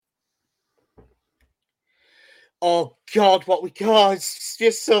Oh God, what we got! It's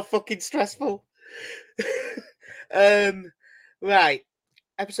just so fucking stressful. Right,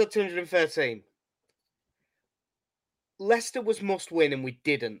 episode 213. Leicester was must win and we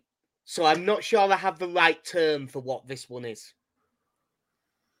didn't. So I'm not sure I have the right term for what this one is.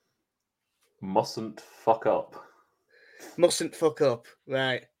 Mustn't fuck up. Mustn't fuck up.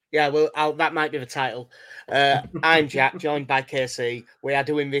 Right. Yeah, well, that might be the title. I'm Jack, joined by KC. We are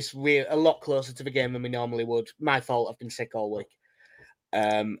doing this a lot closer to the game than we normally would. My fault, I've been sick all week.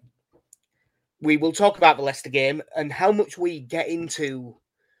 We will talk about the Leicester game, and how much we get into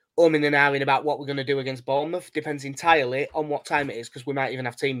umming and ahhing about what we're going to do against Bournemouth depends entirely on what time it is, because we might even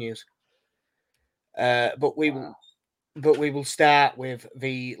have team news. But we will start with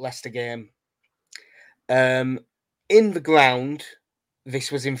the Leicester game. In the ground,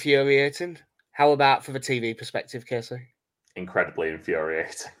 this was infuriating. How about for the TV perspective, Casey? Incredibly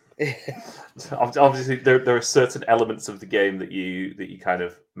infuriating. Obviously, there are certain elements of the game that you kind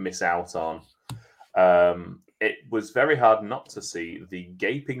of miss out on. It was very hard not to see the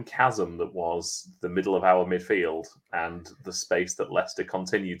gaping chasm that was the middle of our midfield and the space that Leicester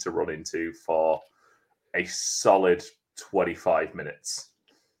continued to run into for a solid 25 minutes.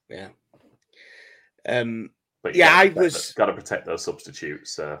 Yeah. But yeah, got to protect those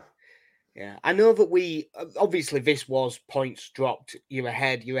substitutes. Yeah, I know that we obviously this was points dropped. You're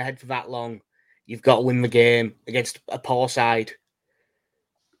ahead for that long. You've got to win the game against a poor side.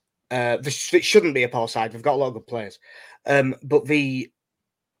 It shouldn't be a poor side. We've got a lot of good players. But the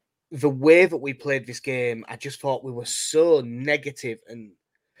way that we played this game, I just thought we were so negative and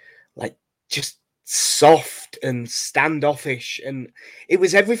like just soft and standoffish, and it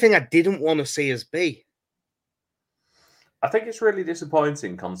was everything I didn't want to see us be. I think it's really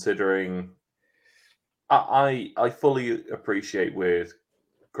disappointing considering I fully appreciate with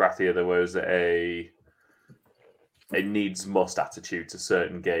Gracia there was a needs must attitude to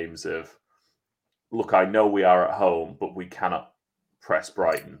certain games of, look, I know we are at home, but we cannot press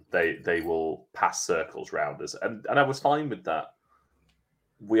Brighton. They will pass circles round us. And I was fine with that.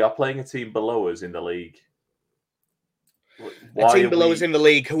 We are playing a team below us in the league. A team below us in the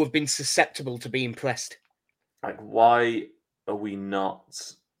league who have been susceptible to being pressed. Like, why are we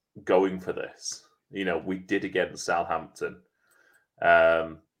not going for this? You know, we did against Southampton.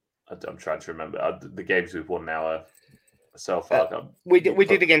 I'm trying to remember the games we've won now are so far. We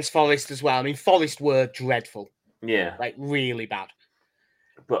did against Forest as well. I mean, Forest were dreadful. Yeah, like really bad.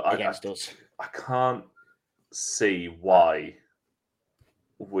 But against us, I can't see why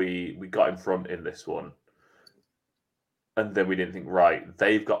we got in front in this one, and then we didn't think, right,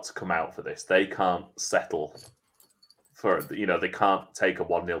 they've got to come out for this. They can't settle for, they can't take a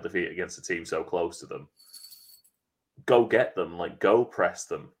 1-0 defeat against a team so close to them. Go get them, go press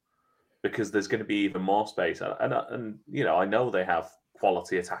them, because there's going to be even more space. And I know they have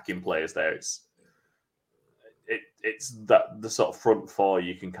quality attacking players there. It's that the sort of front four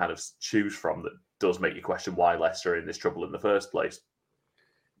you can kind of choose from that does make you question why Leicester are in this trouble in the first place.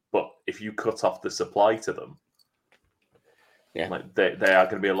 But if you cut off the supply to them, they are going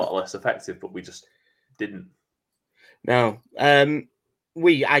to be a lot less effective. But we just didn't. No, I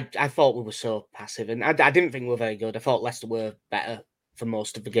thought we were so passive, and I didn't think we were very good. I thought Leicester were better for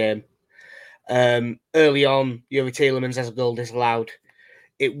most of the game. Early on, Yuri Tielemans has a goal disallowed.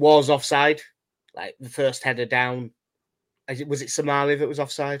 It was offside. Like the first header down, was it Samari that was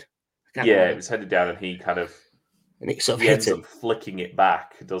offside? Yeah, it was headed down, and he kind of he ends up flicking it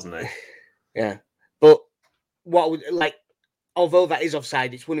back, doesn't he? Yeah, but although that is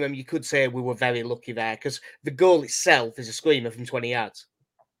offside, it's one of them you could say we were very lucky there, because the goal itself is a screamer from 20 yards,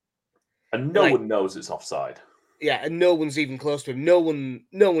 and no one knows it's offside. Yeah, and no one's even close to him. No one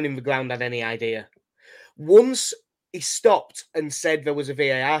in the ground had any idea. Once he stopped and said there was a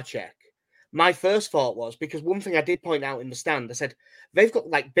VAR check, my first thought was, because one thing I did point out in the stand, I said, they've got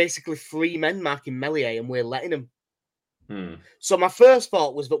basically 3 men marking Meslier and we're letting them. So my first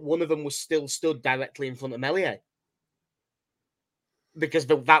thought was that one of them was still stood directly in front of Meslier, because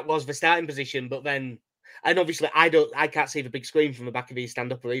that was the starting position. But then, and obviously I can't see the big screen from the back of the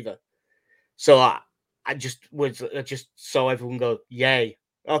stand-upper either. So I just saw everyone go, yay,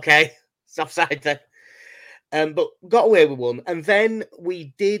 okay, it's offside then. But got away with one. And then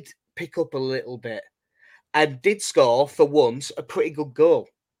we did pick up a little bit and did score, for once, a pretty good goal.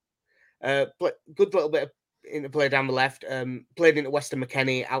 Good little bit of interplay down the left. Played into Weston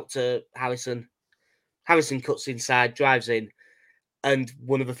McKennie, out to Harrison. Harrison cuts inside, drives in. And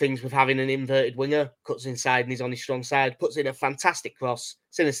one of the things with having an inverted winger, cuts inside and he's on his strong side, puts in a fantastic cross,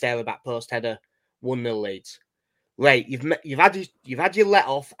 Sinisterra back post header, 1-0 leads. Right, you've had your let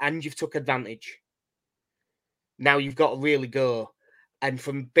off and you've took advantage. Now you've got to really go. And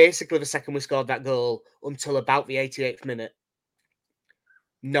from basically the second we scored that goal until about the 88th minute,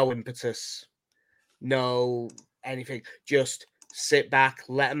 no impetus, no anything. Just sit back,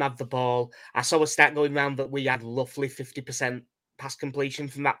 let them have the ball. I saw a stat going around that we had roughly 50% pass completion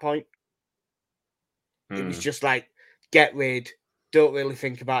from that point. It was just like, get rid, don't really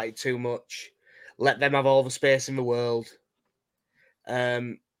think about it too much. Let them have all the space in the world.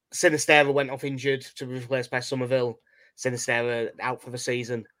 Sinistera went off injured to be replaced by Somerville. Sinistera out for the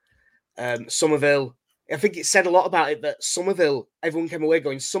season. Somerville, I think it said a lot about it that Somerville, everyone came away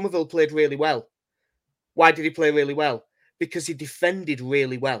going, Somerville played really well. Why did he play really well? Because he defended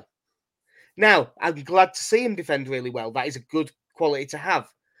really well. Now, I'm glad to see him defend really well. That is a good quality to have.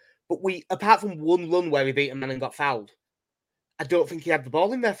 But we, apart from one run where he beat a man and got fouled, I don't think he had the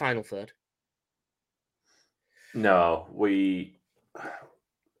ball in their final third. No,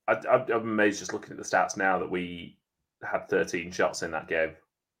 I'm amazed just looking at the stats now that we had 13 shots in that game.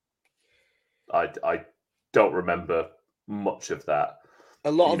 I don't remember much of that.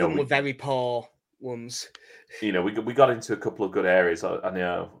 A lot of them were very poor ones. We got into a couple of good areas. I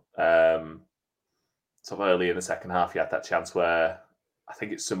know. So early in the second half, you had that chance where I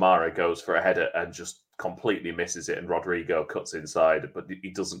think it's Sumare goes for a header and just completely misses it, and Rodrigo cuts inside, but he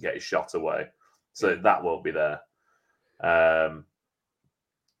doesn't get his shot away. So that won't be there. There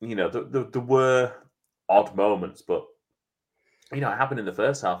were odd moments, but it happened in the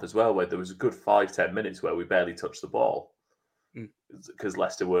first half as well, where there was a good 5-10 minutes where we barely touched the ball because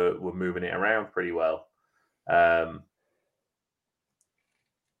Leicester were moving it around pretty well. And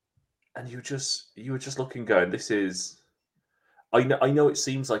you were just looking, going, this is. I know it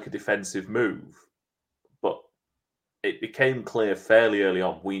seems like a defensive move, but it became clear fairly early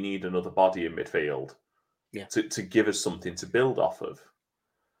on we need another body in midfield to give us something to build off of.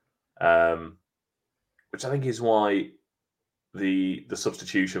 Which I think is why the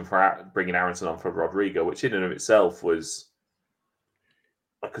substitution for bringing Aronson on for Rodrigo, which in and of itself was,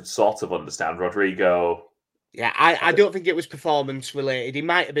 I could sort of understand. Rodrigo. Yeah, I don't think it was performance related. He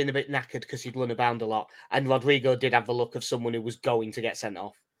might have been a bit knackered because he'd run about a lot. And Rodrigo did have the look of someone who was going to get sent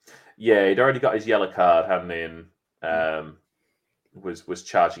off. Yeah, he'd already got his yellow card, hadn't he? And was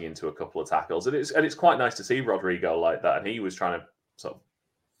charging into a couple of tackles. And it's quite nice to see Rodrigo like that. And he was trying to sort of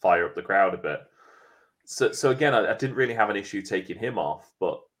fire up the crowd a bit. So again, I didn't really have an issue taking him off.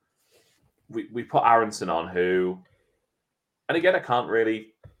 But we put Aronson on, who... And again, I can't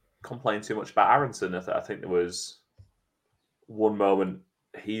really complain too much about Aronson. I think there was one moment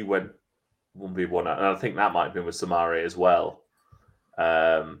he went 1v1, and I think that might have been with Sumare as well.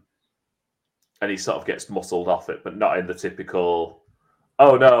 And he sort of gets muscled off it, but not in the typical,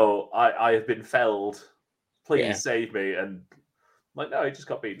 oh no, I have been felled, please save me. And no, he just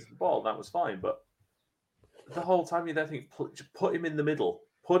got beaten to the ball, and that was fine. But the whole time you then think, put him in the middle,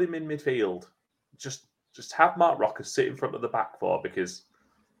 put him in midfield, just have Mark Rocker sit in front of the back four, because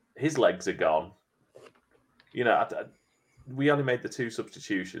his legs are gone. We only made the 2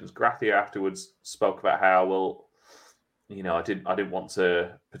 substitutions. Grathia afterwards spoke about how, I didn't want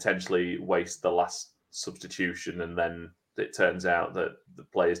to potentially waste the last substitution, and then it turns out that the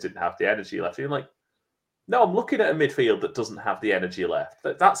players didn't have the energy left. You're like, no, I'm looking at a midfield that doesn't have the energy left.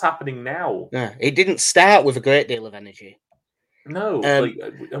 That's happening now. Yeah, it didn't start with a great deal of energy. No,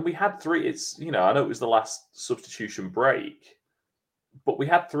 and we had 3. It's I know it was the last substitution break, but we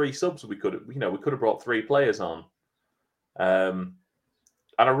had 3 subs. We could have brought 3 players on. And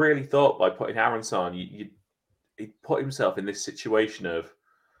I really thought by putting Aronson on, he put himself in this situation of,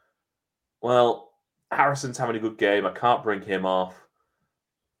 well, Harrison's having a good game. I can't bring him off.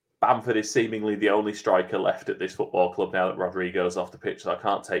 Bamford is seemingly the only striker left at this football club now that Rodrigo's off the pitch, so I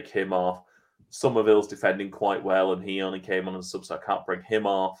can't take him off. Somerville's defending quite well, and he only came on as sub, so I can't bring him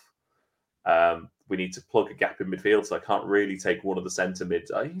off. We need to plug a gap in midfield, so I can't really take one of the centre mids.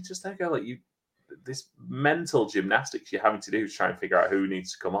 You just think, this mental gymnastics you're having to do to try and figure out who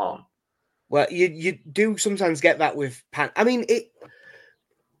needs to come on. Well, you do sometimes get that with Pan. I mean,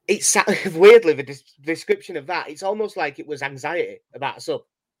 it's weirdly the description of that. It's almost like it was anxiety about a sub.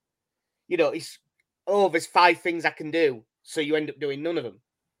 It's there's 5 things I can do, so you end up doing none of them.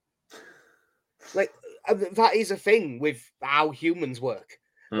 Like, that is a thing with how humans work.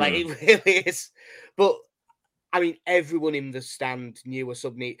 Like, it really is. But I mean, everyone in the stand knew a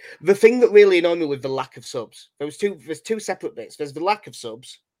sub need. The thing that really annoyed me with the lack of subs, there's 2 separate bits. There's the lack of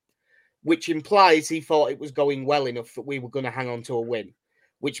subs, which implies he thought it was going well enough that we were going to hang on to a win,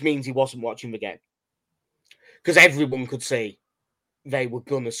 which means he wasn't watching the game. Because everyone could see they were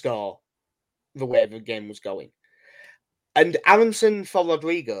going to score the way the game was going. And Aronson for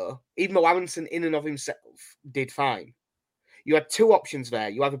Rodrigo, even though Aronson in and of himself did fine, you had two options there.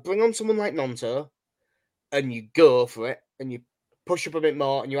 You either bring on someone like Nonto and you go for it and you push up a bit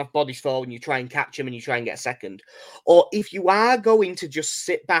more and you have bodies forward and you try and catch him and you try and get a second. Or if you are going to just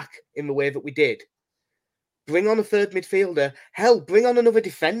sit back in the way that we did, bring on a third midfielder. Hell, bring on another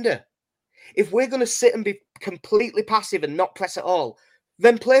defender. If we're going to sit and be completely passive and not press at all,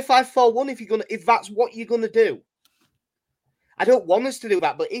 then play 5-4-1 if that's what you're going to do. I don't want us to do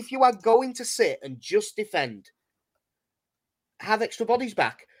that, but if you are going to sit and just defend, have extra bodies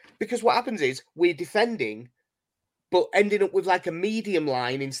back. Because what happens is we're defending, but ending up with like a medium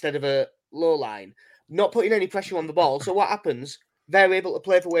line instead of a low line, not putting any pressure on the ball. So what happens? They're able to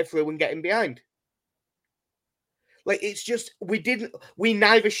play their way through and get in behind. Like, it's just, we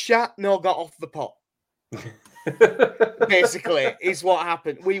neither shot nor got off the pot. Basically, is what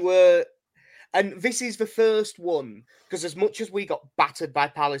happened. And this is the first one, because as much as we got battered by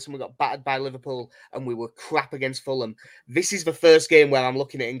Palace and we got battered by Liverpool and we were crap against Fulham, this is the first game where I'm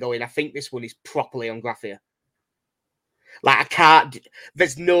looking at it and going, I think this one is properly on Graffia. Like,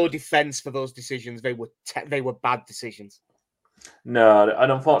 there's no defence for those decisions. They were bad decisions. No,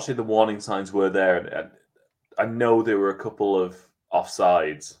 and unfortunately the warning signs were there. And I know there were a couple of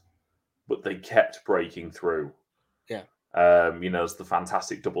offsides, but they kept breaking through. Yeah. It's the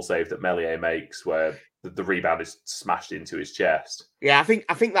fantastic double save that Meslier makes where the rebound is smashed into his chest. Yeah, I think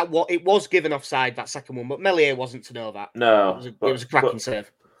that it was given offside, that second one, but Meslier wasn't to know that. No. It was a cracking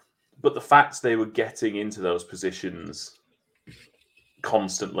save. But the fact they were getting into those positions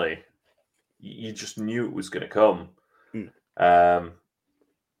constantly, you just knew it was going to come.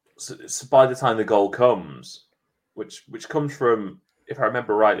 So by the time the goal comes, which comes from, if I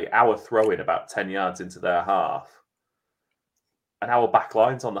remember rightly, our throw-in about 10 yards into their half, and our back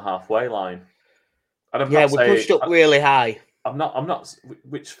line's on the halfway line. And we pushed up really high. I'm not,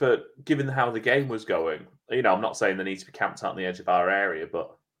 which for given how the game was going, I'm not saying they need to be camped out on the edge of our area,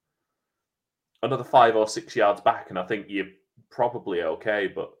 but another 5 or 6 yards back, and I think you're probably okay.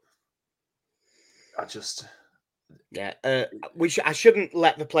 But I just, I shouldn't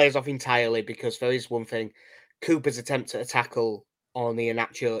let the players off entirely, because there is one thing: Cooper's attempt at a tackle on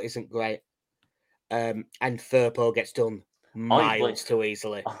Iheanacho isn't great, and Firpo gets done miles too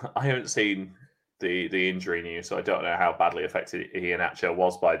easily. I haven't seen the injury news, so I don't know how badly affected Iheanacho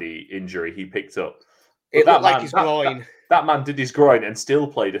was by the injury he picked up. But it looked like his groin. That man did his groin and still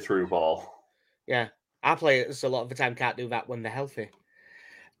played a through ball. Yeah, our players a lot of the time can't do that when they're healthy.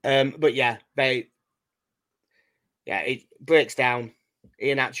 But yeah, it breaks down.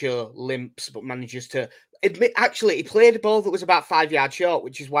 Iheanacho limps, but manages to admit. Actually, he played a ball that was about 5 yards short,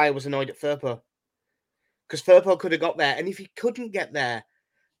 which is why I was annoyed at Firpo. Because Firpo could have got there, and if he couldn't get there,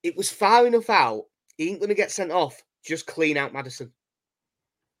 it was far enough out. He ain't going to get sent off. Just clean out Maddison.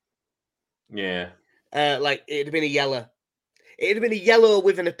 Yeah. It'd have been a yellow. It'd have been a yellow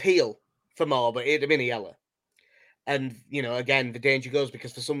with an appeal for more, but it'd have been a yellow. And, again, the danger goes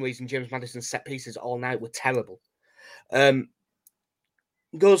because for some reason James Maddison's set pieces all night were terrible.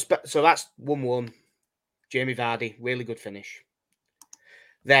 Goes back, so that's 1-1. Jamie Vardy, really good finish.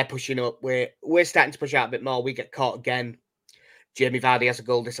 They're pushing up. We're starting to push out a bit more. We get caught again. Jamie Vardy has a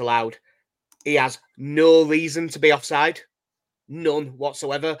goal disallowed. He has no reason to be offside. None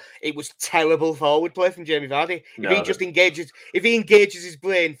whatsoever. It was terrible forward play from Jamie Vardy. If he engages his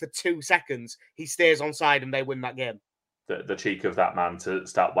brain for 2 seconds, he stays onside and they win that game. The cheek of that man to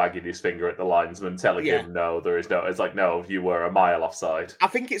start wagging his finger at the linesman, telling him, no, there is no... It's like, no, you were a mile offside. I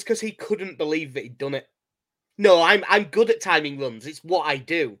think it's because he couldn't believe that he'd done it. No, I'm good at timing runs. It's what I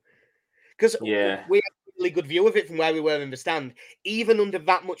do. Because we had a really good view of it from where we were in the stand. Even under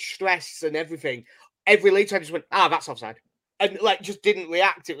that much stress and everything, every lead time just went, that's offside. And just didn't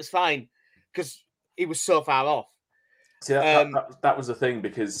react. It was fine because he was so far off. See, that was the thing,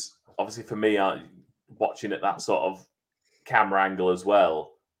 because obviously for me, watching at that sort of camera angle as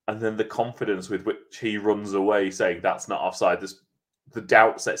well, and then the confidence with which he runs away saying that's not offside, the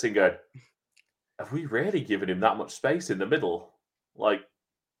doubt sets in going, have we really given him that much space in the middle?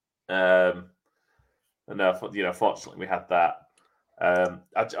 No, fortunately we had that. I'm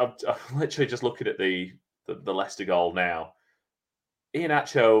literally just looking at the Leicester goal now.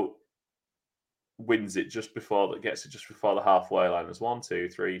 Iheanacho wins it just before the halfway line. There's 1, 2,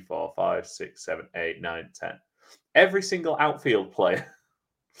 3, 4, 5, 6, 7, 8, 9, 10. Every single outfield player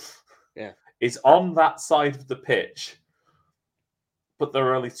is on that side of the pitch, but there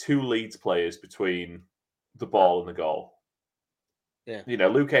are only 2 Leeds players between the ball and the goal. Yeah.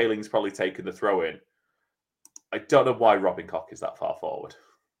 Luke Ayling's probably taken the throw in. I don't know why Robin Koch is that far forward.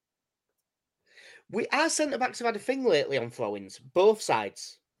 Our centre backs have had a thing lately on throw-ins, both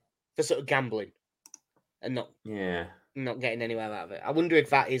sides, for sort of gambling and not getting anywhere out of it. I wonder if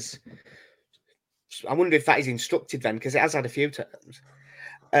that is instructive then, because it has had a few times.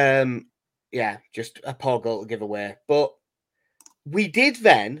 Yeah, just a poor goal to give away. But we did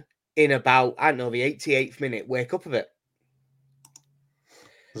then, in about, I don't know, the 88th minute, wake up a bit.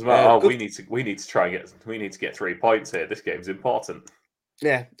 We need to get 3 points here. This game's important.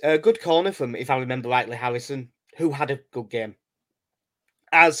 Yeah, a good corner from, if I remember rightly, Harrison, who had a good game.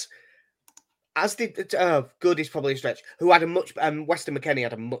 As did good is probably a stretch. Who had a much Weston McKennie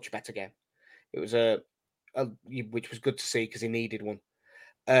had a much better game. It was which was good to see because he needed one.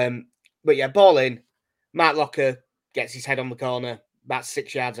 But yeah, ball in. Mark Locker gets his head on the corner. That's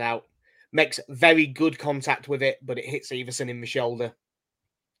 6 yards out. Makes very good contact with it, but it hits Everson in the shoulder.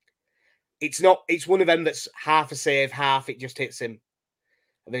 It's one of them that's half a save, half it just hits him.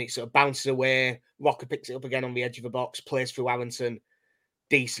 And then it sort of bounces away. Locker picks it up again on the edge of the box, plays through Aronson.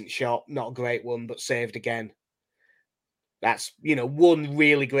 Decent shot, not a great one, but saved again. That's, one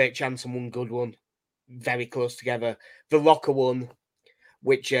really great chance and one good one. Very close together. The Locker one,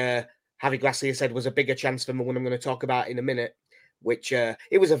 which Javi Gracia said was a bigger chance than the one I'm going to talk about in a minute, which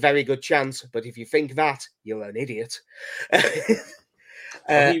it was a very good chance, but if you think that, you're an idiot.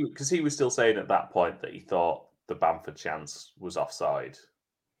 Because he was still saying at that point that he thought the Bamford chance was offside.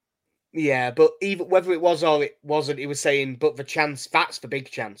 Yeah, but even whether it was or it wasn't, he was saying, but the chance, that's the big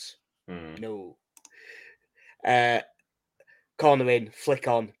chance. No. Corner in, flick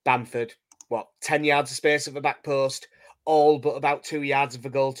on, Bamford. 10 yards of space at the back post, all but about 2 yards of the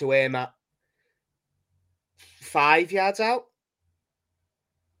goal to aim at. 5 yards out?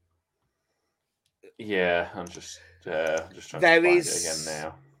 Yeah, I'm just trying to find it again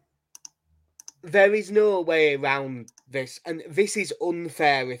now. There is no way around this, and this is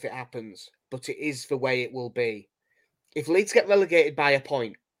unfair if it happens, but it is the way it will be. If Leeds get relegated by a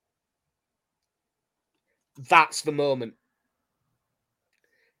point, that's the moment.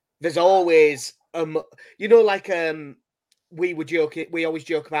 There's always, we always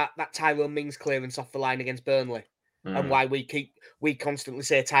joke about that Tyrone Mings clearance off the line against Burnley, and why we constantly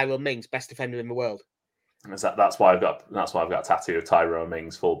say Tyrone Mings, best defender in the world. That's why I've got a tattoo of Tyrone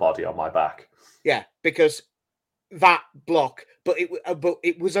Mings full body on my back. Yeah, because that block, but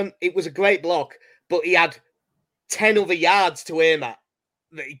it was a great block, but he had 10 other yards to aim at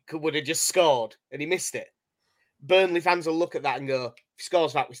that he would have just scored, and he missed it. Burnley fans will look at that and go, if he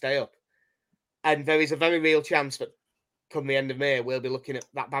scores that, we stay up. And there is a very real chance that come the end of May, we'll be looking at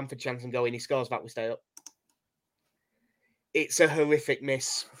that Bamford chance and going, he scores that, we stay up. It's a horrific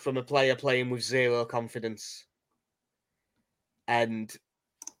miss from a player playing with zero confidence. And,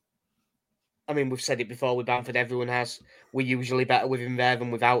 I mean, we've said it before with Bamford, everyone has. We're usually better with him there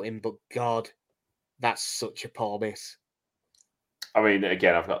than without him, but God, that's such a poor miss. I mean,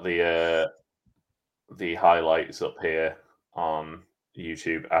 again, I've got the highlights up here on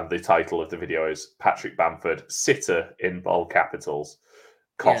YouTube, and the title of the video is Patrick Bamford, sitter in bold capitals,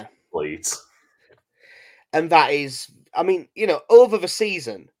 cost Leeds. And that is, I mean, over the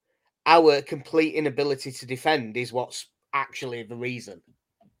season, our complete inability to defend is what's actually the reason.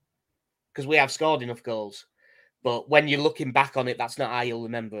 Because we have scored enough goals. But when you're looking back on it, that's not how you'll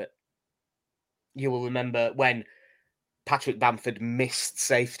remember it. You will remember when Patrick Bamford missed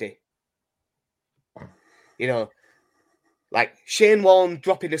safety. Like Shane Warne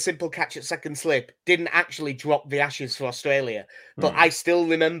dropping a simple catch at second slip didn't actually drop the Ashes for Australia. But I still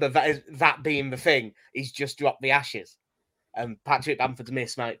remember that being the thing. He's just dropped the Ashes. And Patrick Bamford's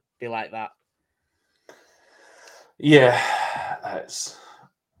miss might be like that. Yeah, it's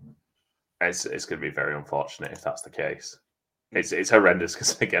going to be very unfortunate if that's the case. It's horrendous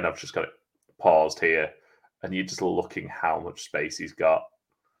because, again, I've just got it paused here and you're just looking how much space he's got.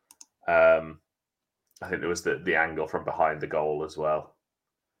 I think there was the angle from behind the goal as well.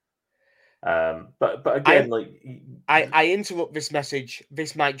 But again, I interrupt this message.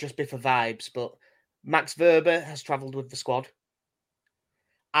 This might just be for vibes, but Max Verber has travelled with the squad,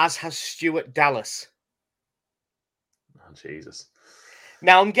 as has Stuart Dallas. Oh, Jesus.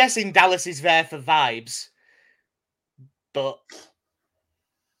 Now, I'm guessing Dallas is there for vibes, but,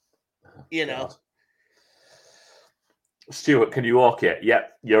 God. Stuart, can you walk it?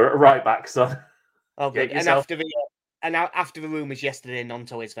 Yep, you're at right back, son. Oh, good. And after the rumours yesterday,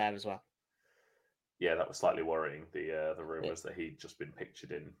 Nonto is there as well. Yeah, that was slightly worrying. The rumours that he'd just been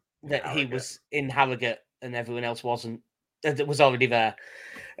pictured in that Harrogate. He was in Harrogate and everyone else wasn't. That was already there.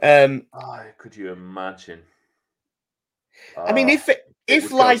 Could you imagine? I mean,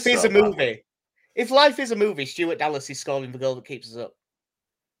 if life is a movie, if life is a movie, Stuart Dallas is scoring the goal that keeps us up.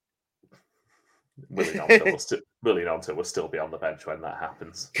 Willie Gnonto will still be on the bench when that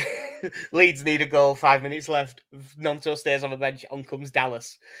happens. Leeds need a goal, 5 minutes left. Gnonto stays on the bench, on comes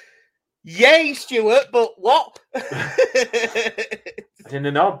Dallas. Yay, Stuart, but what? In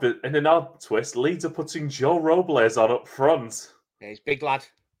an odd twist, Leeds are putting Joe Robles on up front. Yeah, he's big lad.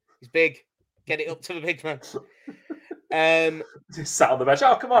 He's big. Get it up to the big man. He's sat on the bench.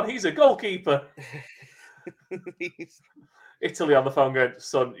 Oh, come on, he's a goalkeeper. Italy on the phone going,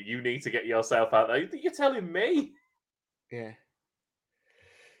 son, you need to get yourself out there. You're telling me? Yeah.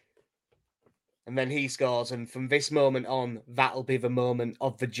 And then he scores, and from this moment on, that'll be the moment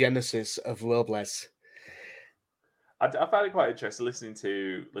of the genesis of Robles. I found it quite interesting listening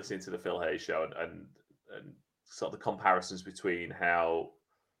to the Phil Hayes show and sort of the comparisons between how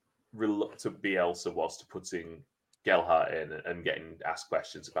reluctant Bielsa was to putting Gelhardt in and getting asked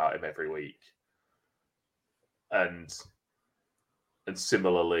questions about him every week, and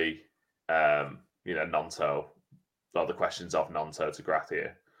similarly, Gnonto, or the questions of Gnonto to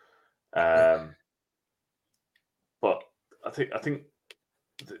Gratia. But I think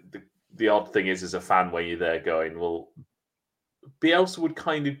the odd thing is, as a fan, when you're there going, well, Bielsa would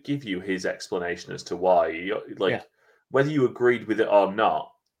kind of give you his explanation as to why, whether you agreed with it or not.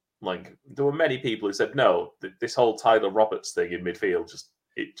 Like, there were many people who said, no, this whole Tyler Roberts thing in midfield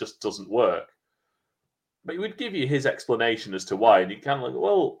just doesn't work. But he would give you his explanation as to why, and you kind of like,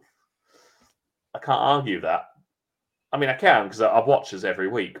 well, I can't argue that. I mean, I can, because I watch us every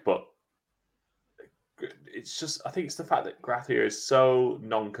week, but it's just, I think it's the fact that Gratia is so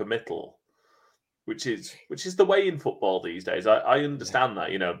non-committal, which is the way in football these days. I understand that,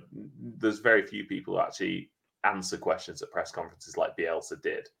 there's very few people who actually answer questions at press conferences like Bielsa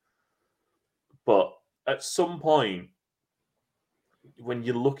did. But at some point, when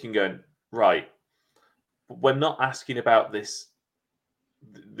you're looking going, right, we're not asking about this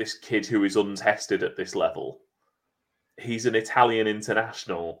kid who is untested at this level. He's an Italian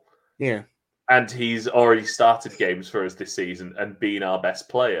international. Yeah. And he's already started games for us this season and been our best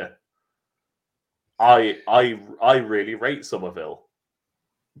player. I really rate Somerville,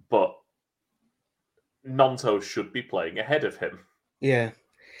 but Gnonto should be playing ahead of him. Yeah,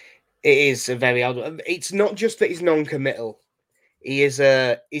 it is a very odd. It's not just that he's non-committal. He's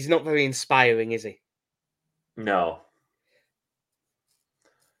not very inspiring, is he? No.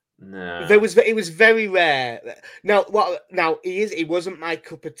 It was very rare. Now he wasn't my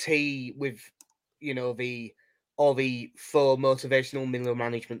cup of tea with, the faux motivational middle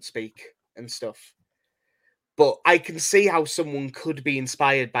management speak and stuff. But I can see how someone could be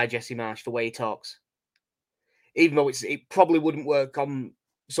inspired by Jesse Marsh the way he talks. Even though it probably wouldn't work on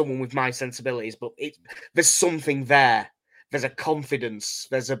someone with my sensibilities, but there's something there. There's a confidence.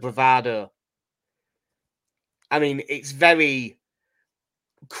 There's a bravado. I mean, it's very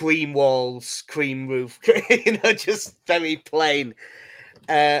cream walls, cream roof, just very plain.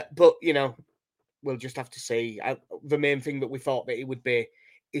 But, we'll just have to see. The main thing that we thought that he would be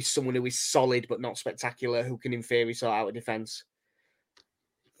is someone who is solid but not spectacular, who can in theory sort out a defence.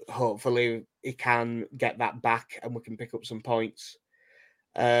 Hopefully he can get that back and we can pick up some points.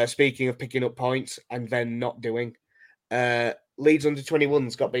 Speaking of picking up points and then not doing, Leeds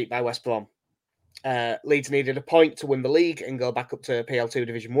under-21s got beat by West Brom. Leeds needed a point to win the league and go back up to PL2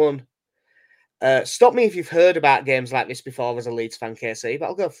 Division 1. Stop me if you've heard about games like this before as a Leeds fan, KC, but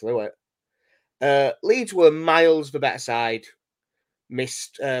I'll go through it. Leeds were miles the better side.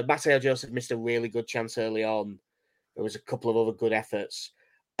 Mateo Joseph missed a really good chance early on. There was a couple of other good efforts.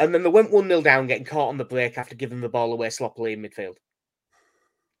 And then they went 1-0 down, getting caught on the break after giving the ball away sloppily in midfield.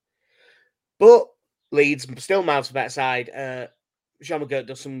 But Leeds, still miles the better side. Sean McGirt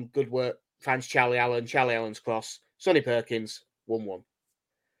does some good work, finds Charlie Allen's cross. Sonny Perkins, 1-1.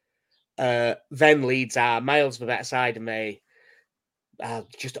 Then Leeds are miles the better side, and they are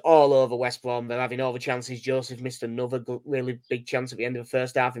just all over West Brom. They're having all the chances. Joseph missed another really big chance at the end of the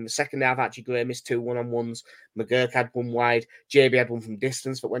first half. In the second half, Archie Gray missed 2 one-on-ones. McGurk had one wide. JB had one from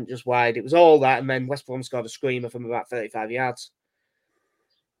distance that went just wide. It was all that, and then West Brom scored a screamer from about 35 yards.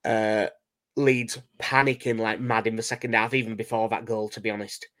 Leeds panicking like mad in the second half, even before that goal, to be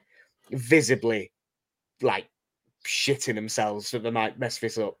honest. Visibly, like, shitting themselves that they might mess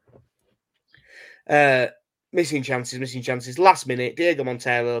this up. Missing chances. Last minute, Diego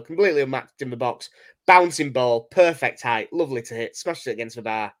Montero, completely unmatched in the box. Bouncing ball, perfect height, lovely to hit. Smashed it against the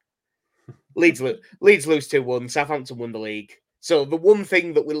bar. Leeds lose 2-1. Southampton won the league. So the one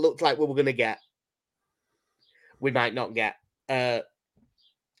thing that we looked like we were going to get, we might not get.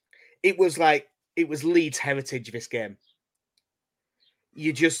 It was Leeds' heritage, this game.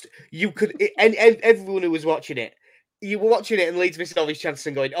 Everyone who was watching it, you were watching it and Leeds missing all these chances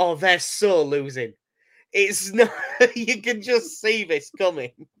and going, "Oh, they're so losing." It's not. You can just see this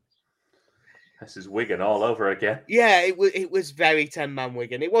coming. This is Wigan all over again. Yeah, it was very 10-man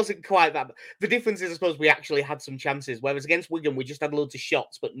Wigan. It wasn't quite that. The difference is, I suppose, we actually had some chances, whereas against Wigan we just had loads of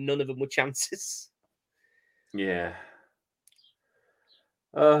shots, but none of them were chances. Yeah.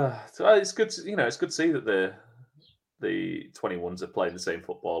 So it's good. It's good to see that the 21s are playing the same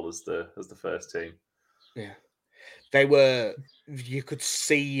football as the first team. Yeah, they were. You could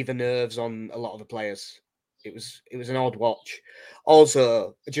see the nerves on a lot of the players. It was an odd watch.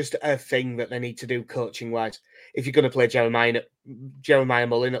 Also, just a thing that they need to do coaching wise. If you're going to play Jeremiah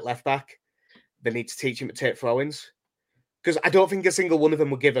Mullin at left back, they need to teach him to take throw-ins. Because I don't think a single one of them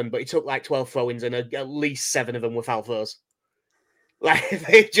were given, but he took like 12 throw-ins and at least 7 of them were foul throws. Like,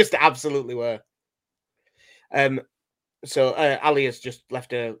 they just absolutely were. So Ali has just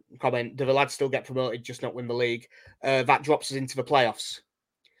left a comment. Do the lads still get promoted, just not win the league? That drops us into the playoffs.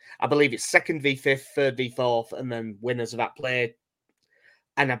 I believe it's 2nd v 5th, 3rd v 4th, and then winners of that play.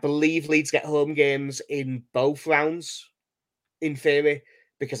 And I believe Leeds get home games in both rounds, in theory,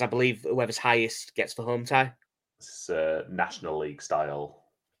 because I believe whoever's highest gets the home tie. It's National League style,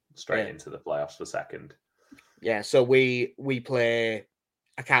 straight into the playoffs for 2nd. Yeah, so we play,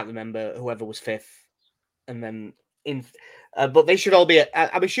 I can't remember, whoever was 5th, and then but they should all be,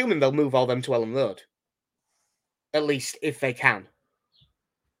 I'm assuming they'll move all them to Ellen Road, at least if they can.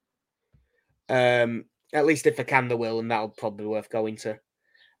 At least if they can, they will, and that'll probably be worth going to.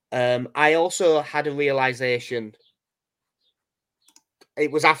 I also had a realization.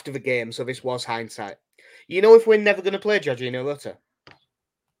 It was after the game, so this was hindsight. You know, if we're never going to play Jorginho Rutter,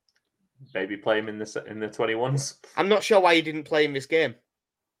 maybe play him in the 21s. I'm not sure why he didn't play in this game.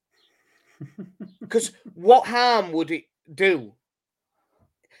 Because what harm would it do?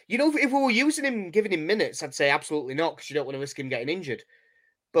 You know, if we were using him, giving him minutes, I'd say absolutely not, because you don't want to risk him getting injured.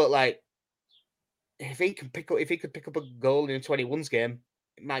 But like, if he could pick up a goal in a 21s game,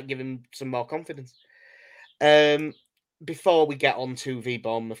 it might give him some more confidence. Before we get on to the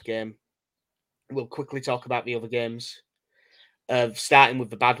Bournemouth game, we'll quickly talk about the other games. Starting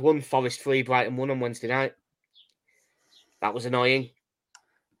with the bad one, Forest 3, Brighton 1 on Wednesday night. That was annoying.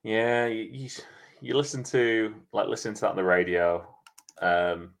 Yeah, you listen to that on the radio.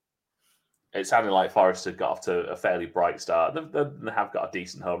 It sounded like Forest had got off to a fairly bright start. They have got a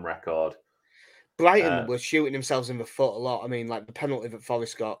decent home record. Brighton were shooting themselves in the foot a lot. I mean, like the penalty that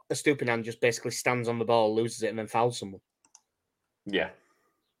Forest got, Estupiñán just basically stands on the ball, loses it, and then fouls someone. Yeah.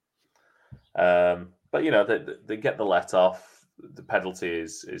 But they get the let off. The penalty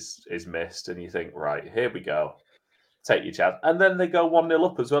is missed, and you think, right, here we go, take your chance, and then they go 1-0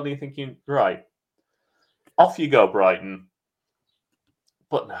 up as well. And you're thinking, right, off you go, Brighton.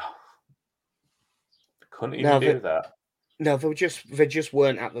 But no, couldn't even do that. No, they just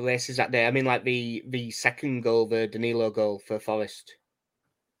weren't at the races that day. I mean, like the second goal, the Danilo goal for Forest.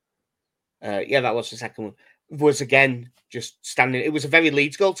 Yeah, that was the second one. Was again just standing. It was a very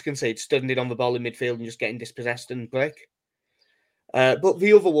Leeds goal to concede, standing on the ball in midfield and just getting dispossessed and break. But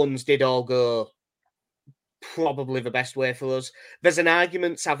the other ones did all go probably the best way for us. There's an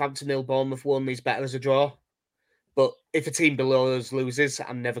argument Southampton 0, Bournemouth 1 is better as a draw. But if a team below us loses,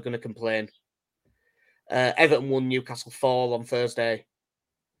 I'm never going to complain. Everton 1, Newcastle 4 on Thursday.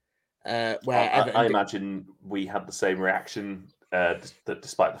 I imagine we had the same reaction,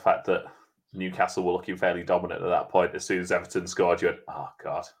 despite the fact that Newcastle were looking fairly dominant at that point. As soon as Everton scored, you went, oh,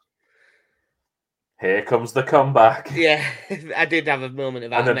 God. Here comes the comeback. Yeah, I did have a moment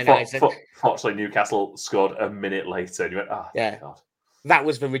of that. And then fortunately, Newcastle scored a minute later. And you went, oh, yeah. God. That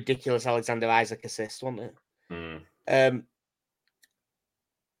was the ridiculous Alexander Isak assist, wasn't it? Mm.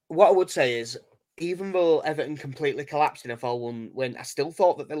 What I would say is, even though Everton completely collapsed in a 4-1 win, I still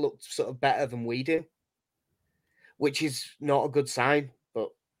thought that they looked sort of better than we do, which is not a good sign. But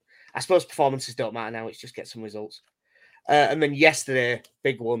I suppose performances don't matter now. It's just get some results. And then yesterday,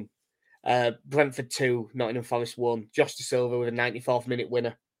 big one. Brentford 2, Nottingham Forest 1. Josh De Silva with a 94th minute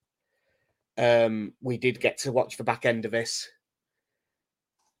winner. We did get to watch the back end of this.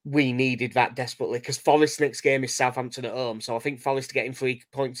 We needed that desperately because Forest's next game is Southampton at home. So I think Forest are getting 3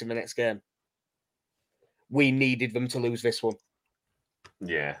 points in the next game. We needed them to lose this one.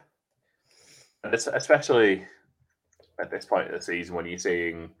 Yeah. And especially at this point of the season when you're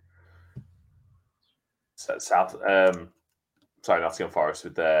seeing Nottingham Forest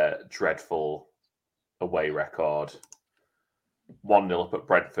with their dreadful away record. 1-0 up at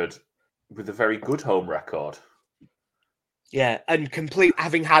Brentford with a very good home record. Yeah, and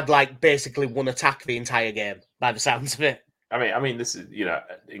having had like basically one attack the entire game by the sounds of it. I mean, this is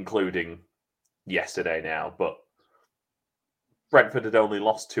including yesterday now, but Brentford had only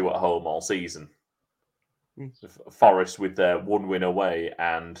lost 2 at home all season. Mm. Forest with their 1 win away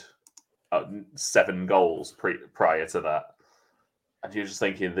and 7 goals prior to that. And you're just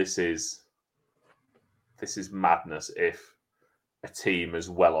thinking, this is madness if a team as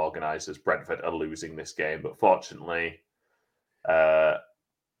well organised as Brentford are losing this game. But fortunately,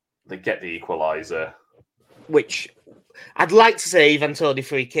 they get the equaliser. Which I'd like to say Ivan Toney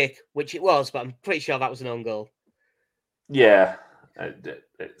free kick, which it was, but I'm pretty sure that was an own goal. Yeah,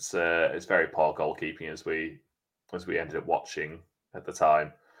 it's very poor goalkeeping as we ended up watching at the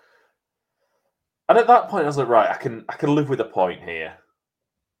time. And at that point, I was like, right, I can live with a point here.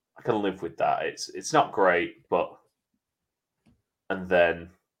 I can live with that. It's not great, but and then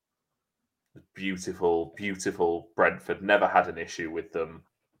beautiful, beautiful Brentford. Never had an issue with them.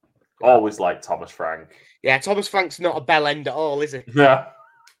 Always liked Thomas Frank. Yeah, Thomas Frank's not a bell end at all, is he? Yeah.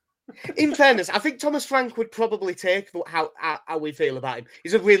 In fairness, I think Thomas Frank would probably take how we feel about him.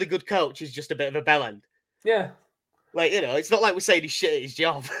 He's a really good coach. He's just a bit of a bell end. Yeah. Like, it's not like we're saying he's shit at his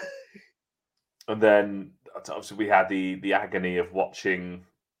job. And then obviously we had the agony of watching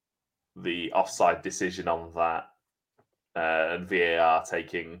the offside decision on that, and VAR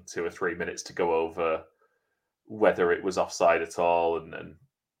taking 2 or 3 minutes to go over whether it was offside at all, and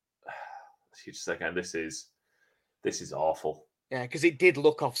you just think, this is awful. Yeah, because it did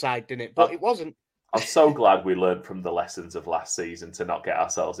look offside, didn't it? But it wasn't. I'm so glad we learned from the lessons of last season to not get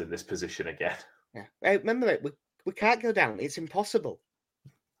ourselves in this position again. Yeah, remember it. We can't go down. It's impossible.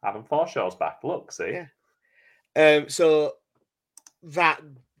 Adam Forshaw's back. Look, see. Yeah. So that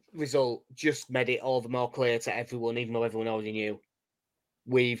result just made it all the more clear to everyone, even though everyone already knew,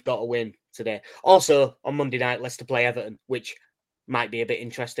 we've got to win today. Also, on Monday night, Leicester play Everton, which might be a bit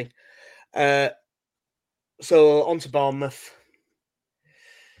interesting. So on to Bournemouth.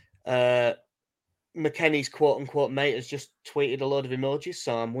 McKennie's quote-unquote mate has just tweeted a load of emojis,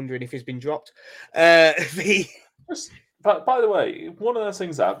 so I'm wondering if he's been dropped. But by the way, one of those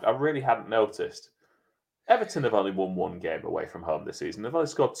things I really hadn't noticed, Everton have only won 1 game away from home this season. They've only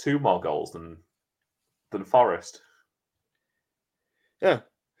scored 2 more goals than Forest. Yeah.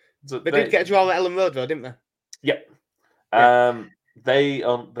 So they did get a draw at Ellen Road, though, didn't they? Yep. Yeah. They've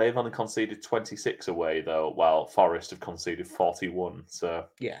only conceded 26 away, though, while Forest have conceded 41. So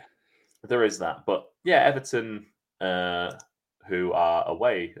yeah, there is that. But yeah, Everton, who are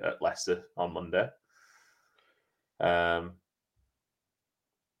away at Leicester on Monday,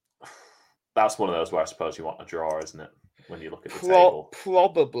 that's one of those where I suppose you want a draw, isn't it? When you look at the table,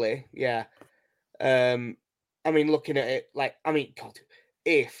 probably, yeah. I mean, looking at it, God,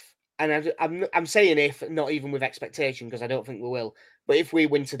 if, and I'm saying if, not even with expectation, because I don't think we will. But if we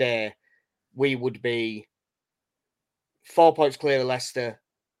win today, we would be 4 points clear of Leicester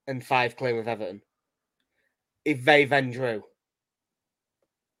and 5 clear of Everton. If they then drew.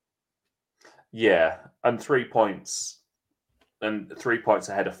 Yeah, and 3 points. And 3 points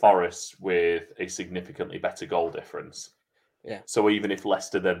ahead of Forest with a significantly better goal difference. Yeah. So even if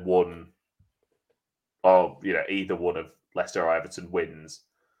Leicester then won, or either one of Leicester or Everton wins,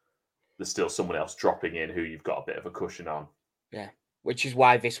 there's still someone else dropping in who you've got a bit of a cushion on. Yeah, which is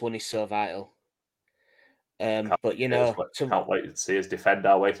why this one is so vital. Can't wait to see us defend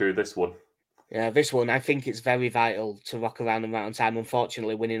our way through this one. Yeah, this one, I think it's very vital to rock around and round on time.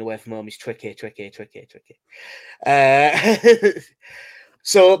 Unfortunately, winning away from home is tricky.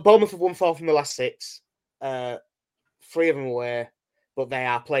 So Bournemouth have won 4 from the last 6. 3 of them away, but they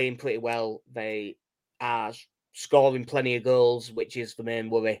are playing pretty well. They are scoring plenty of goals, which is the main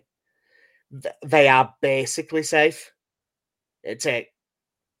worry. They are basically safe. It'd take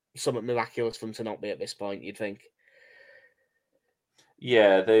something miraculous for them to not be at this point, you'd think.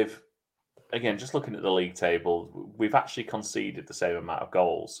 Yeah, they've... Again, just looking at the league table, we've actually conceded the same amount of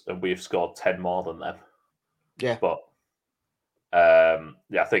goals, and we've scored 10 more than them. Yeah. But, I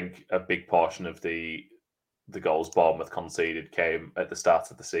think a big portion of the goals Bournemouth conceded came at the start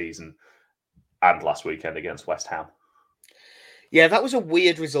of the season and last weekend against West Ham. Yeah, that was a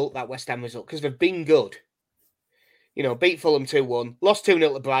weird result, that West Ham result, because they've been good. Beat Fulham 2-1, lost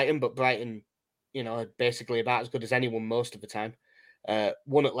 2-0 to Brighton, but Brighton, are basically about as good as anyone most of the time.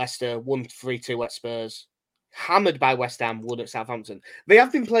 Won at Leicester, won 3-2 at Spurs, hammered by West Ham, won at Southampton. They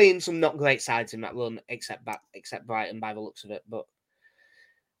have been playing some not great sides in that run, except Brighton by the looks of it. But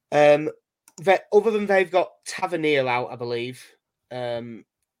other than they've got Tavernier out, I believe,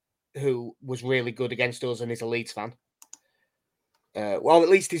 who was really good against us and is a Leeds fan. Well, at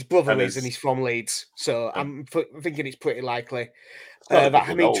least his brother is, and he's from Leeds, so I'm thinking it's pretty likely that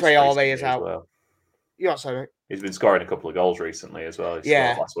Hamid Traore is out. Well. Yeah, sorry. He's been scoring a couple of goals recently as well. He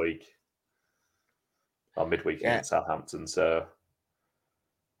scored last week, or midweek against Southampton. So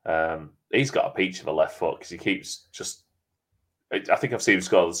He's got a peach of a left foot because he keeps just. I think I've seen him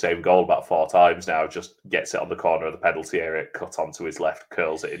score the same goal about 4 times now. Just gets it on the corner of the penalty area, cut onto his left,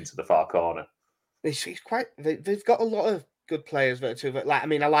 curls it into the far corner. He's quite. They've got a lot of good players there too. But I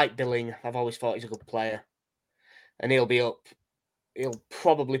like Billing. I've always thought he's a good player, and he'll be up. He'll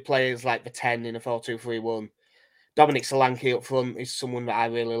probably play as like the 10 in a 4-2-3-1. Dominic Solanke up front is someone that I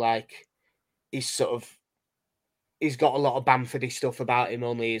really like. He's got a lot of Bamfordy stuff about him.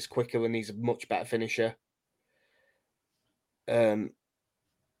 Only he's quicker and he's a much better finisher. Their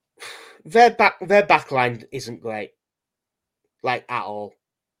back line isn't great, like at all.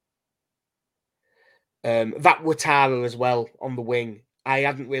 That Ouattara as well on the wing. I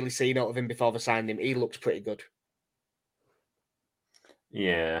hadn't really seen out of him before they signed him. He looks pretty good.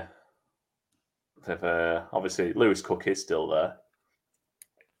 Yeah. Obviously, Lewis Cook is still there.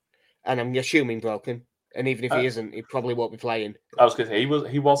 And I'm assuming broken. And even if he isn't, he probably won't be playing. I was going to say,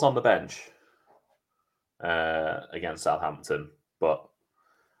 he was on the bench against Southampton. But,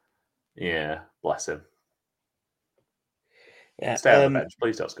 yeah, bless him. Yeah, stay on the bench.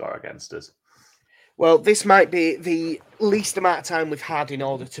 Please don't score against us. Well, this might be the least amount of time we've had in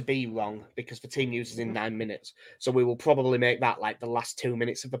order to be wrong because the team uses in 9 minutes. So we will probably make that like the last 2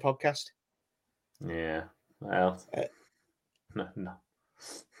 minutes of the podcast. Yeah. Well, no.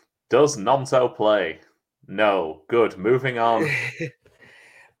 Does Nonto play? No. Good. Moving on.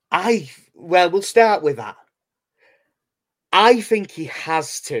 We'll start with that. I think he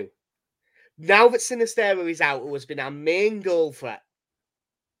has to. Now that Sinistero is out, who has been our main goal threat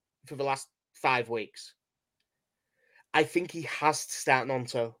for the last 5 weeks, I think he has to start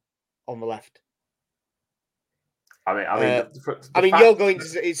Nonto on the left. You're going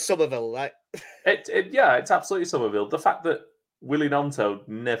to it's Somerville, right? It's absolutely Somerville. The fact that Willie Nonto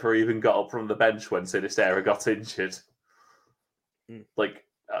never even got up from the bench when Sinistero got injured,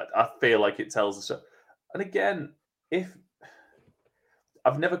 I feel like it tells us. And again, if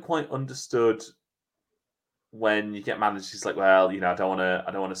I've never quite understood when you get managers like, well, I don't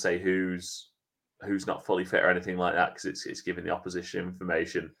want to say who's not fully fit or anything like that because it's giving the opposition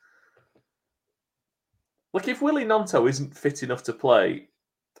information. Like if Willie Nonto isn't fit enough to play,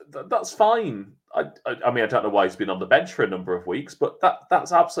 that's fine. I don't know why he's been on the bench for a number of weeks, but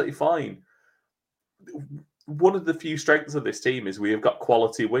that's absolutely fine. One of the few strengths of this team is we have got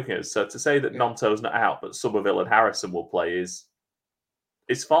quality wingers. So to say that Nonto's not out, but Somerville and Harrison will play is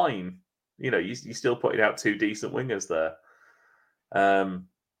fine. You're still putting out 2 decent wingers there.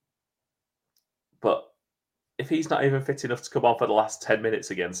 But if he's not even fit enough to come on for the last 10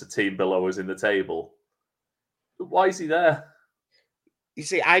 minutes against a team below us in the table, why is he there? You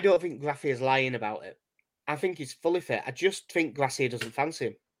see, I don't think Graffier's lying about it. I think he's fully fit. I just think Gracia doesn't fancy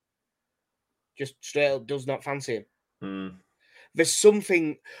him. Just straight up does not fancy him. There's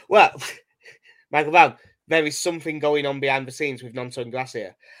something... Well, Michael Brown, there is something going on behind the scenes with Nonto and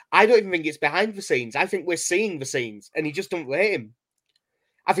Gracia. I don't even think it's behind the scenes. I think we're seeing the scenes, and he just don't rate him.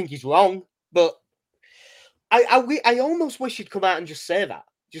 I think he's wrong, but I almost wish he'd come out and just say that.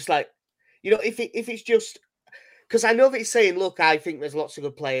 Just like, if it's just... Because I know that he's saying, look, I think there's lots of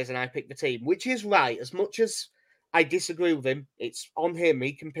good players and I pick the team, which is right. As much as I disagree with him, it's on him.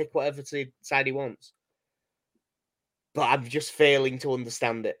 He can pick whatever side he wants. But I'm just failing to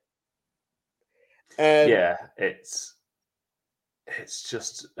understand it. It's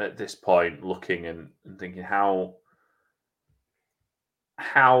just at this point looking and thinking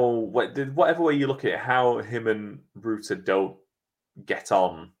whatever way you look at it, how him and Ruta don't get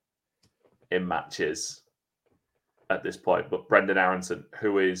on in matches at this point, but Brendan Aronson,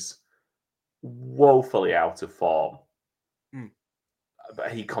 who is woefully out of form,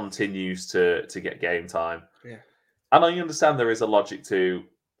 but he continues to get game time. Yeah, and I understand there is a logic to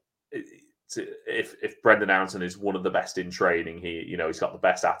if Brendan Aronson is one of the best in training, he's got the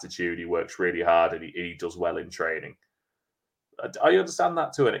best attitude, he works really hard, and he does well in training. I understand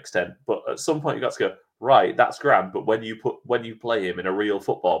that to an extent, but at some point you got to go, right, that's grand, but when you play him in a real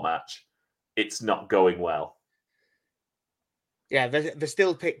football match, it's not going well. Yeah, they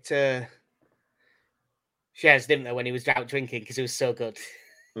still picked Shares, didn't they, when he was out drinking because he was so good.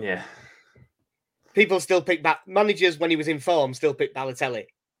 Yeah. People still pick managers when he was in form still pick Balotelli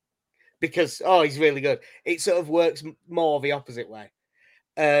because he's really good. It sort of works more the opposite way.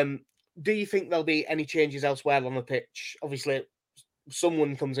 Do you think there'll be any changes elsewhere on the pitch? Obviously,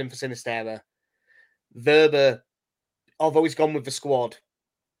 someone comes in for Sinistera. Verba, although he's gone with the squad,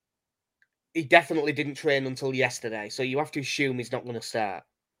 he definitely didn't train until yesterday, so you have to assume he's not going to start.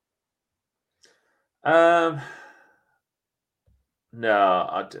 No,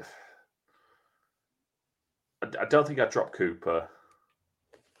 I don't think I'd drop Cooper.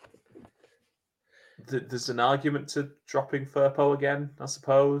 there's an argument to dropping Firpo again, I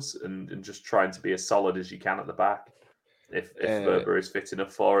suppose, and just trying to be as solid as you can at the back if Ferber is fit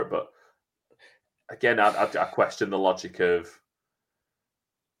enough for it. But again, I question the logic of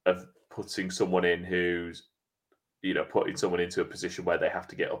putting someone in who's, putting someone into a position where they have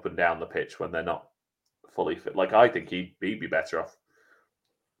to get up and down the pitch when they're not fully fit. Like, I think he'd be better off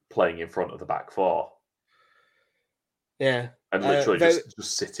playing in front of the back four. Yeah. And literally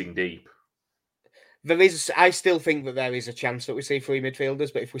just sitting deep. I still think that there is a chance that we see three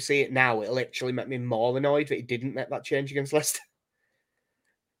midfielders, but if we see it now, it'll actually make me more annoyed that he didn't make that change against Leicester.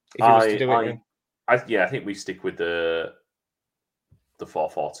 If he was to do it, I think we stick with the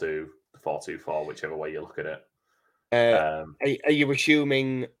 4-4-2, the 4-2-4, whichever way you look at it. Are you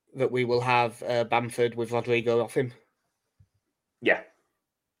assuming that we will have Bamford with Rodrigo off him? Yeah.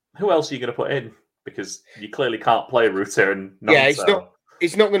 Who else are you going to put in? Because you clearly can't play Ruta and Nonto. Yeah,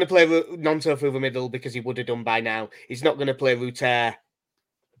 he's not going to play Nonto through the middle because he would have done by now. He's not going to play Ruta.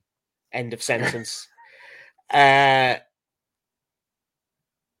 End of sentence. Yeah,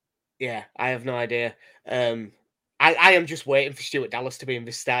 I have no idea. I am just waiting for Stuart Dallas to be in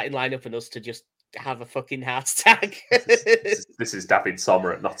this starting lineup and us to just have a fucking heart attack. This is David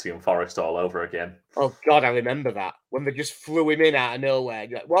Sommer at Nottingham Forest all over again. Oh God, I remember that when they just threw him in out of nowhere.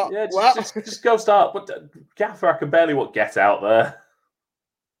 You're like, what? Yeah, what? Just go start. But Gaffer, I can barely get out there.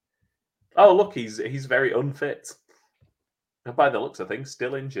 Oh look, he's very unfit. And by the looks of things,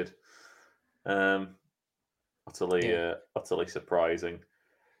 still injured. Utterly surprising.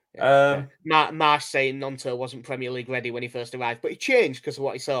 Yeah. Marsh saying Nonto wasn't Premier League ready when he first arrived, but he changed because of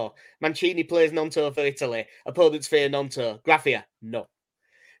what he saw. Mancini plays Nonto for Italy. Opponents fear Nonto. Graffia, no.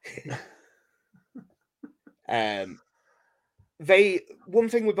 One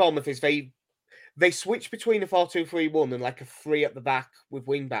thing with Bournemouth is they switch between a 4-2-3-1 and like a 3 at the back with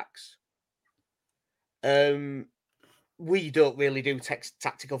wing backs. We don't really do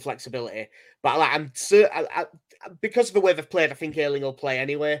tactical flexibility, but I'm certain because of the way they've played, I think Ayling will play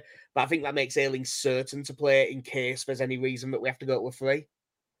anyway. But I think that makes Ayling certain to play in case there's any reason that we have to go to a 3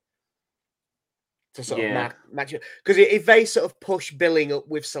 to sort of match it. Because if they sort of push Billing up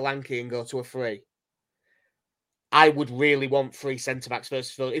with Solanke and go to a 3, I would really want 3 centre backs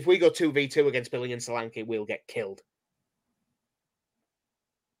versus 4. If we go 2v2 against Billing and Solanke, we'll get killed.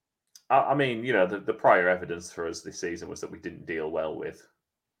 I mean, the prior evidence for us this season was that we didn't deal well with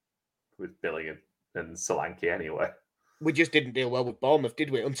Billing and Solanke anyway. We just didn't deal well with Bournemouth, did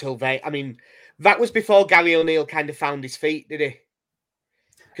we? Until that was before Gary O'Neill kind of found his feet, did he?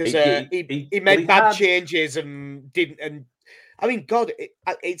 Because he made bad changes and didn't. And I mean, God,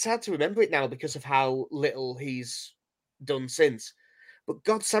 it's hard to remember it now because of how little he's done since. But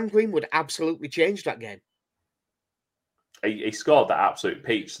God, Sam Greenwood absolutely changed that game. He scored that absolute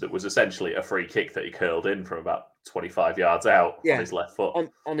peach that was essentially a free kick that he curled in from about 25 yards out on his left foot.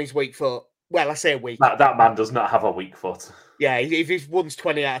 On his weak foot. Well, I say weak. That man does not have a weak foot. Yeah, if he one's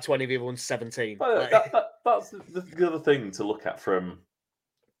 20 out of 20, the other one's 17. But that's the other thing to look at from,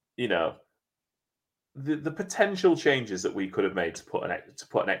 the potential changes that we could have made to put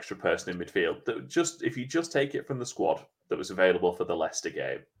an extra person in midfield. That if you just take it from the squad that was available for the Leicester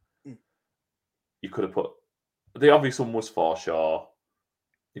game, you could have put. The obvious one was Forshaw.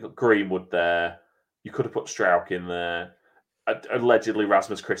 You got Greenwood there. You could have put Strauch in there. Allegedly,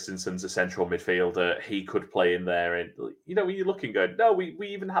 Rasmus Christensen's a central midfielder. He could play in there. And you're looking good. No, we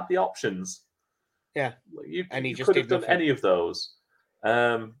even had the options. Yeah, you could have done any of those.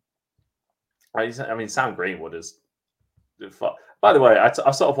 I mean, Sam Greenwood is. By the way, I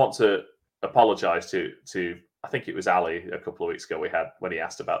sort of want to apologise to. I think it was Ali a couple of weeks ago when he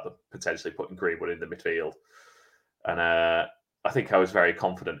asked about the potentially putting Greenwood in the midfield. And I think I was very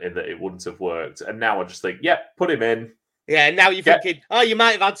confident in that it wouldn't have worked. And now I just think, put him in. Yeah, now you're thinking, you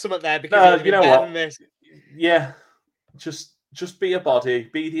might have had something there because you know what? Yeah, just be a body,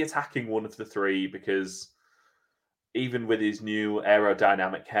 be the attacking one of the 3, because even with his new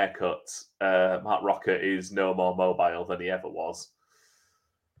aerodynamic haircut, Mark Rocker is no more mobile than he ever was.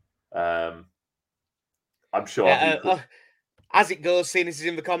 I'm sure. As it goes, seeing this is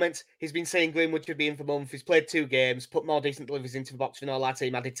in the comments, he's been saying Greenwood should be in for month. He's played 2 games, put more decent deliveries into the box than all our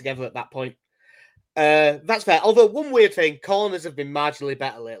team added together at that point. That's fair. Although one weird thing, corners have been marginally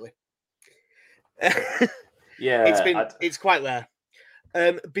better lately. Yeah, it's quite rare.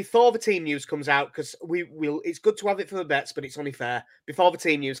 Before the team news comes out, because it's good to have it for the bets, but it's only fair. Before the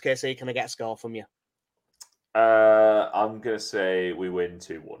team news, KC, can I get a score from you? I'm gonna say we win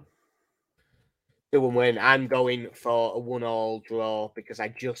 2-1. 2-1 win. I'm going for a 1-1 draw because I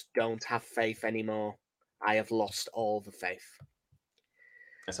just don't have faith anymore. I have lost all the faith.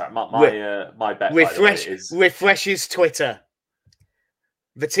 In fact, my bet, by the way, is refreshes Twitter.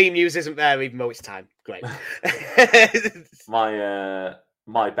 The team news isn't there, even though it's time. Great.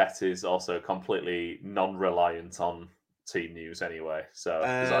 my bet is also completely non-reliant on team news anyway. So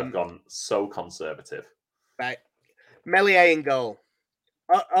because I've gone so conservative. Right, Meslier in goal.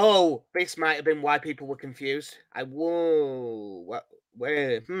 This might have been why people were confused.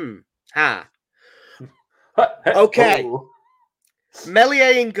 Okay.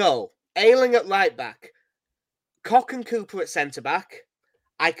 Meslier in goal. Ayling at right back. Koch and Cooper at centre back.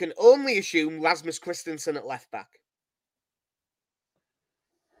 I can only assume Rasmus Christensen at left back.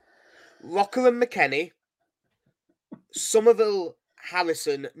 Rocker and McKennie. Somerville,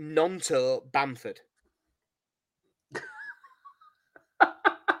 Harrison, Nonto, Bamford.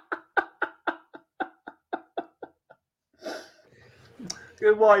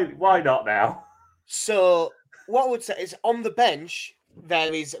 Why not now? So what I would say is on the bench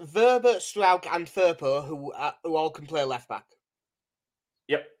there is Verber, Strauch, and Firpo who all can play left back.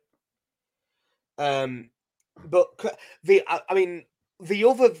 Yep. But the other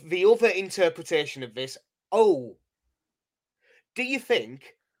interpretation of this. Do you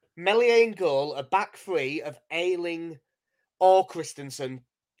think Meslier in goal, a back three of Ayling or Christensen,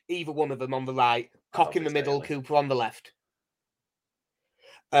 either one of them on the right, Koch in the middle, Ayling. Cooper on the left?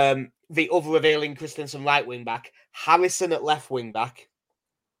 The other of Ayling, Christensen right wing back, Harrison at left wing back,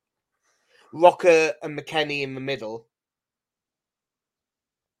 Rocker and McKennie in the middle.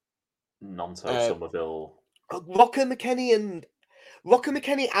 Nonto, Somerville. Rocker, McKennie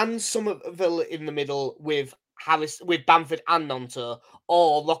and Somerville in the middle with Bamford and Nonto,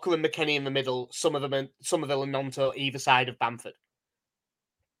 or Rocker and McKennie in the middle, Somerville and Nonto either side of Bamford.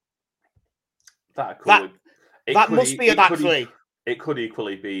 That must be a back three. It could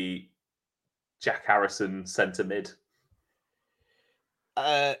equally be Jack Harrison centre mid.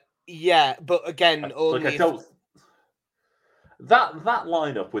 Yeah, but again, that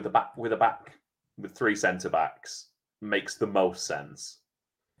lineup with three centre backs makes the most sense.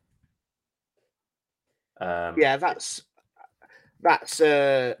 Yeah, that's.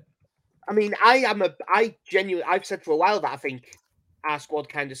 I mean, I've said for a while that I think our squad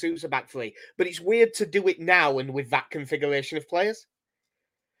kind of suits a back three, but it's weird to do it now and with that configuration of players.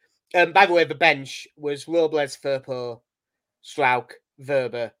 By the way, the bench was Robles, Firpo, Strauch,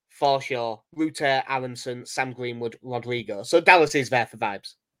 Verber, Forshaw, Rutter, Aronson, Sam Greenwood, Rodrigo. So Dallas is there for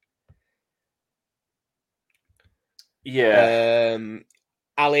vibes. Yeah.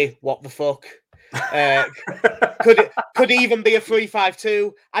 Ali, what the fuck? Could even be a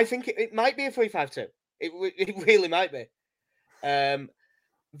 3-5-2. I think it might be a 3-5-2. It really might be. I'm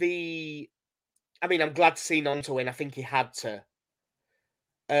glad to see Nonto win. I think he had to.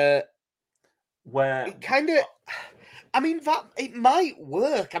 Where it kind of, that it might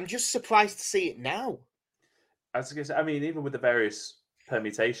work. I'm just surprised to see it now. As I say, even with the various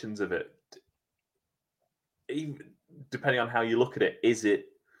permutations of it, even depending on how you look at it,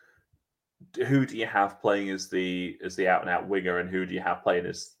 who do you have playing as the out and out winger, and who do you have playing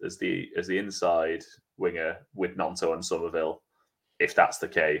as the inside winger with Nonto and Somerville? If that's the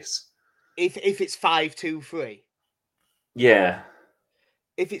case, if it's 5-2-3, yeah.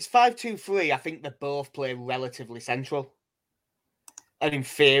 If it's 5-2-3, I think they both play relatively central, and in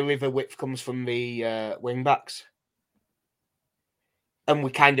theory, the width comes from the wing backs, and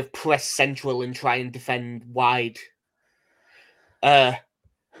we kind of press central and try and defend wide.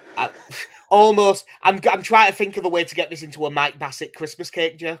 Almost, I'm trying to think of a way to get this into a Mike Bassett Christmas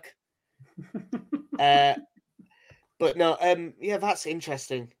cake joke. But no, yeah, that's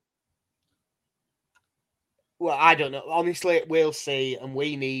interesting. Well, I don't know. Honestly, we'll see, and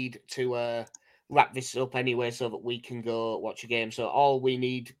we need to wrap this up anyway so that we can go watch a game. So all I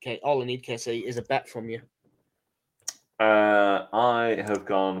need, KC, is a bet from you. I have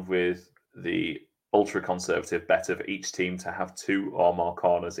gone with the ultra-conservative bet of each team to have 2 or more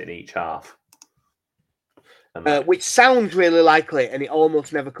corners in each half. Which sounds really likely, and it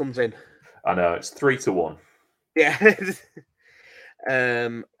almost never comes in. I know, it's 3-1. Yeah.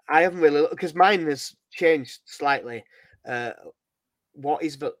 I haven't really, because mine has changed slightly. What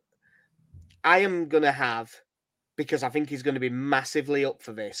is the... I am going to have, because I think he's going to be massively up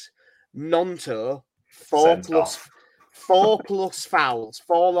for this, Nonto, 4 plus fouls,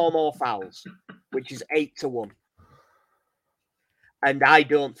 4 or more fouls, which is 8-1. And I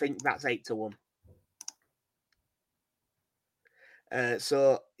don't think that's 8-1.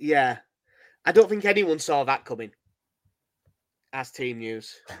 So, yeah. I don't think anyone saw that coming as team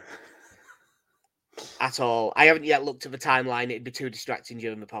news at all. I haven't yet looked at the timeline. It'd be too distracting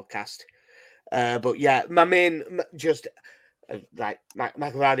during the podcast. But yeah, my main, just Like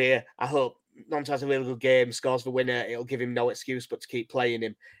Michael Rowdy here, I hope Nantes has a really good game, scores the winner. It'll give him no excuse but to keep playing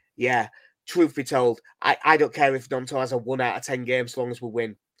him. Yeah, truth be told, I don't care if Nantes has a 1 out of 10 game as long as we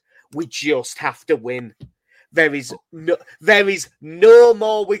win. We just have to win. There is no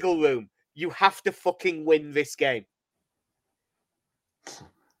more wiggle room. You have to fucking win this game.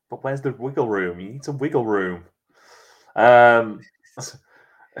 But where's the wiggle room? You need some wiggle room.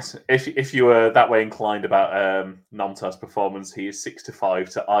 If you were that way inclined about Nantes' performance, he is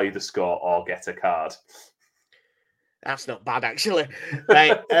 6-5 to either score or get a card. That's not bad, actually.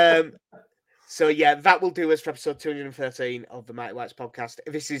 Right. So yeah, that will do us for episode 213 of the Mighty Whites podcast.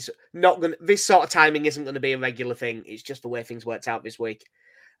 This sort of timing isn't going to be a regular thing. It's just the way things worked out this week.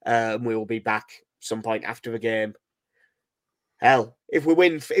 We will be back some point after the game. Hell, if we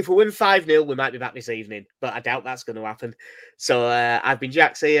win 5-0, we might be back this evening, but I doubt that's going to happen. So I've been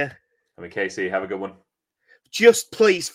Jax here. I mean, Casey, have a good one. Just please